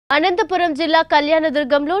అనంతపురం జిల్లా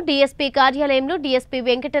కళ్యాణదుర్గంలో డీఎస్పీ కార్యాలయంలో DSP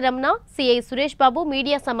Venkataramana, CI Suresh Babu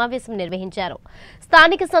media సమావేశం నిర్వహించారు.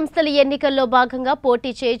 స్థానిక సంస్థల ఎన్నికల్లో భాగంగా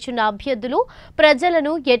పోటీ చేయుచున్న అభ్యర్థులు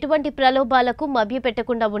ప్రజలను ఎటువంటి ప్రలోభాలకు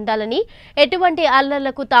మభ్యపెట్టకుండా ఉండాలని, ఎటువంటి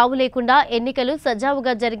అల్లర్లకు తావు లేకుండా ఎన్నికలు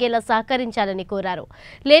సజావుగా జరిగేలా సహకరించాలని కోరారు.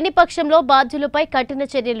 లేని పక్షంలో బాధ్యులపై కఠిన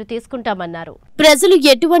చర్యలు తీసుకుంటామన్నారు. ప్రజలు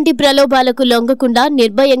ఎటువంటి ప్రలోభాలకు లొంగకుండా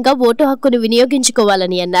నిర్భయంగా ఓటు హక్కును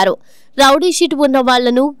వినియోగించుకోవాలని అన్నారు. రౌడీ షీట్ ఉన్న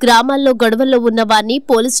వాళ్లను, గ్రామాల్లో గొడవల్లో ఉన్న వారిని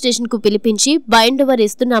పోలీస్ స్టేషన్ కు పిలిపించి బైండ్ ఓవర్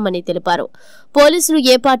ఇస్తున్నామని తెలిపారు. పోలీసులు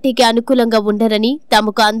ఏ పార్టీకి అనుకూలంగా ఉండరని,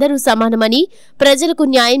 తమకు అందరూ సమానమని, ప్రజలకు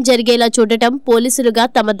న్యాయం జరిగేలా చూడటం పోలీసులుగా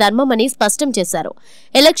తమ ధర్మమని స్పష్టం చేశారు.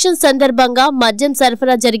 ఎలక్షన్ సందర్భంగా మద్యం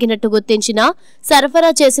సరఫరా జరిగినట్టు గుర్తించినా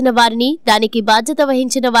సరఫరా చేసిన వారిని, దానికి బాధ్యత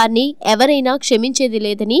వహించిన వారిని ఎవరైనా క్షమించేది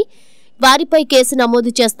లేదని, వారిపై కేసు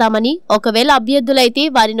నమోదు చేస్తామని, ఒకవేళ అభ్యర్థులైతే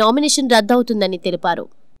వారి నామినేషన్ రద్దవుతుందని తెలిపారు.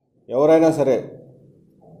 ఎవరైనా సరే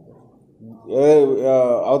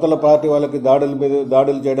అవతల పార్టీ వాళ్ళకి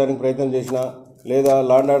దాడులు చేయడానికి ప్రయత్నం చేసినా, లేదా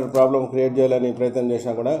law and order problem create చేయాలని ప్రయత్నం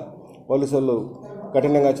చేసినా కూడా పోలీసు వాళ్ళు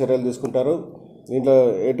కఠినంగా చర్యలు తీసుకుంటారు. దీంట్లో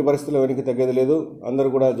ఎట్టి పరిస్థితుల్లో వెనక్కి తగ్గేది లేదు. అందరూ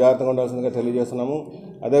కూడా జాగ్రత్తగా ఉండాల్సిందిగా తెలియజేస్తున్నాము.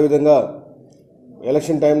 అదేవిధంగా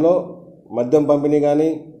ఎలక్షన్ టైంలో మద్యం పంపిణీ కానీ,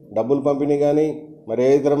 డబ్బులు పంపిణీ కానీ, మరి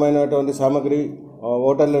ఏ ఇతరమైనటువంటి సామాగ్రి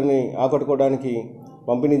ఓటర్లని ఆకట్టుకోవడానికి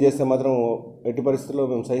పంపిణీ చేస్తే మాత్రం ఎట్టి పరిస్థితుల్లో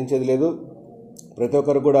మేము సహించేది లేదు. ప్రతి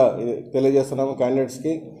ఒక్కరు కూడా తెలియజేస్తున్నాము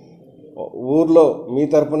క్యాండిడేట్స్కి, ఊర్లో మీ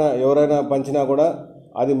తరఫున ఎవరైనా పంచినా కూడా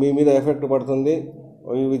అది మీ మీద ఎఫెక్ట్ పడుతుంది.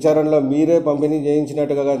 ఈ విచారణలో మీరే పంపిణీ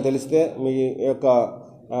చేయించినట్టుగా కానీ తెలిస్తే మీ యొక్క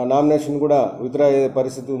నామినేషన్ కూడా విత్డ్రా అయ్యే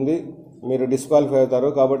పరిస్థితి ఉంది. మీరు డిస్క్వాలిఫై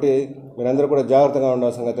అవుతారు. కాబట్టి మీరందరూ కూడా జాగ్రత్తగా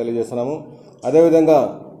ఉండాల్సిందిగా తెలియజేస్తున్నాము. అదేవిధంగా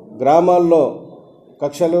గ్రామాల్లో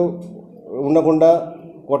కక్షలు ఉండకుండా,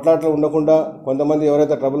 కొట్లాట్లు ఉండకుండా, కొంతమంది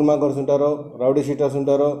ఎవరైతే ట్రబుల్ మేకర్స్ ఉంటారో, రౌడీ షీటర్స్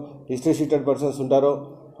ఉంటారో, హిస్టరీ షీటెడ్ పర్సన్స్ ఉంటారో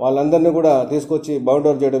వాళ్ళందరినీ కూడా తీసుకొచ్చి బౌండ్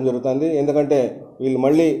ఓవర్ చేయడం జరుగుతుంది. ఎందుకంటే వీళ్ళు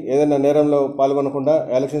మళ్ళీ ఏదైనా నేరంలో పాల్గొనకుండా,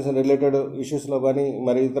 ఎలక్షన్స్ రిలేటెడ్ ఇష్యూస్లో కానీ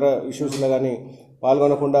మరి ఇతర ఇష్యూస్లో కానీ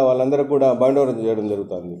పాల్గొనకుండా వాళ్ళందరికీ కూడా బౌండ్ ఓవర్ చేయడం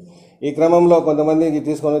జరుగుతుంది. ఈ క్రమంలో కొంతమందికి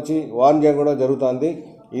తీసుకొని వచ్చి వార్న్ చేయడం కూడా జరుగుతుంది.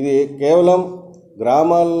 ఇది కేవలం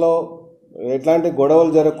గ్రామాల్లో ఎట్లాంటి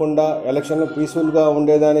గొడవలు జరగకుండా ఎలక్షన్లు పీస్ఫుల్గా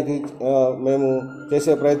ఉండేదానికి మేము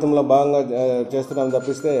చేసే ప్రయత్నంలో భాగంగా చేస్తున్నాం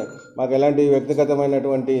తప్పిస్తే మాకు ఎలాంటి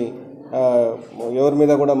వ్యక్తిగతమైనటువంటి ఎవరి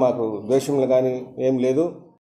మీద కూడా మాకు ద్వేషములు కానీ ఏం లేదు.